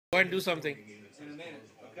Go ahead and do something. In a minute,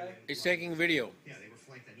 okay? It's taking video. Yeah, they were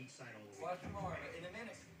flanked on each side all the way. Watch tomorrow. In a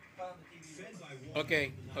minute, find the TV. Fed by water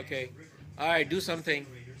Okay, from the okay. Niagara River. All right, do something.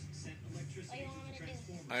 Generators sent electricity What do you want to me to do?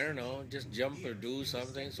 transformers. I don't know. Just jump or do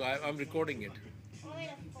something. So I'm recording it. Want me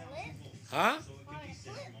to flip? Huh? Want me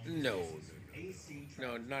to flip? No,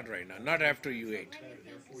 no, not right now. Not after you ate.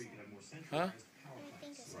 Therefore, you can have more Huh? centralized power I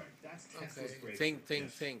think plants. so. Right. That's Okay. Tesla's breakthrough.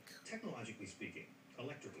 Think. Technologically speaking,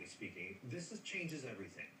 electrically speaking, changes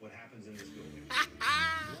everything. What happens in this building?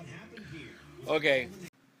 What happened here? Okay.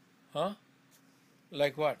 Huh?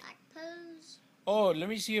 Like what? Like pose. Oh, let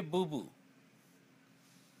me see a boo-boo.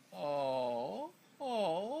 Oh,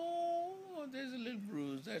 there's a little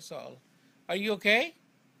bruise. That's all. Are you okay?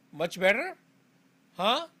 Much better?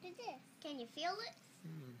 Huh? What is this? Can you feel it?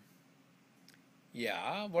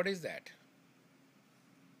 Yeah. What is that?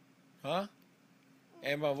 Huh?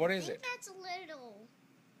 Emma, what is I it? think that's a little.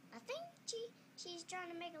 I think she's trying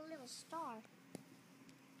to make a little star.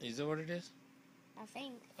 Is that what it is? I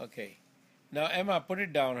think. Okay. Now, Emma, put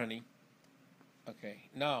it down, honey. Okay.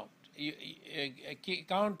 Now, you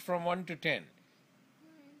count from 1 to 10.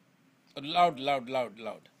 Loud. 1, 2,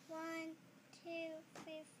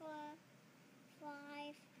 3, 4, 5,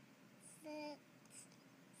 6,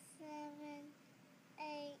 7,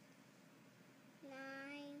 8, 9,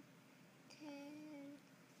 10,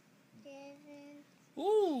 11,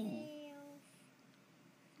 Ooh.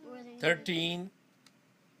 12, 13,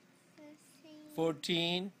 14,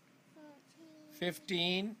 14,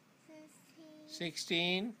 15, 15,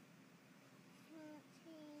 16,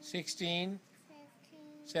 14, 16,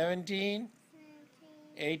 17, 17,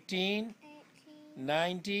 18, 18,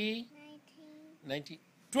 90, 19, 90,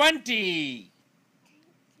 20.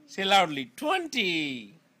 Say loudly,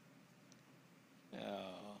 20. Oh.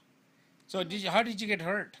 So how did you get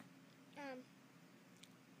hurt?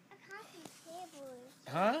 a coffee table.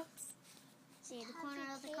 Huh? See, the corner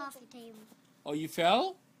of the coffee table. Oh, you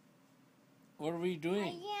fell? What were you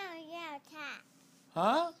doing? Yeah, tap.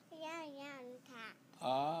 Huh? Yeah, tap.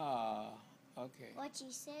 Ah, okay. What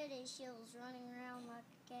she said is she was running around like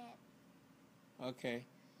a cat. Okay.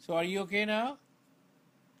 So are you okay now?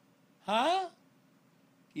 Huh?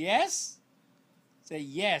 Yes? Say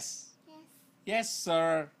yes. Yes, Yes,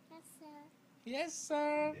 sir. yes, sir. Yes,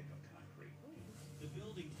 sir. The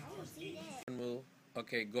building I towers see that. Move.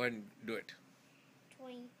 Okay, go ahead and do it.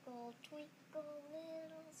 Twinkle, twinkle,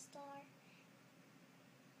 little star.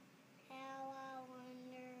 How I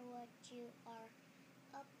wonder what you are.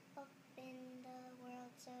 Up in the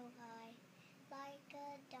world so high. Like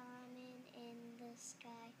a diamond in the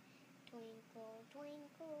sky. Twinkle,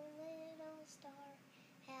 twinkle, little star.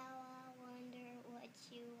 How I wonder what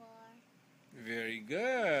you are. Very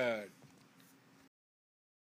good.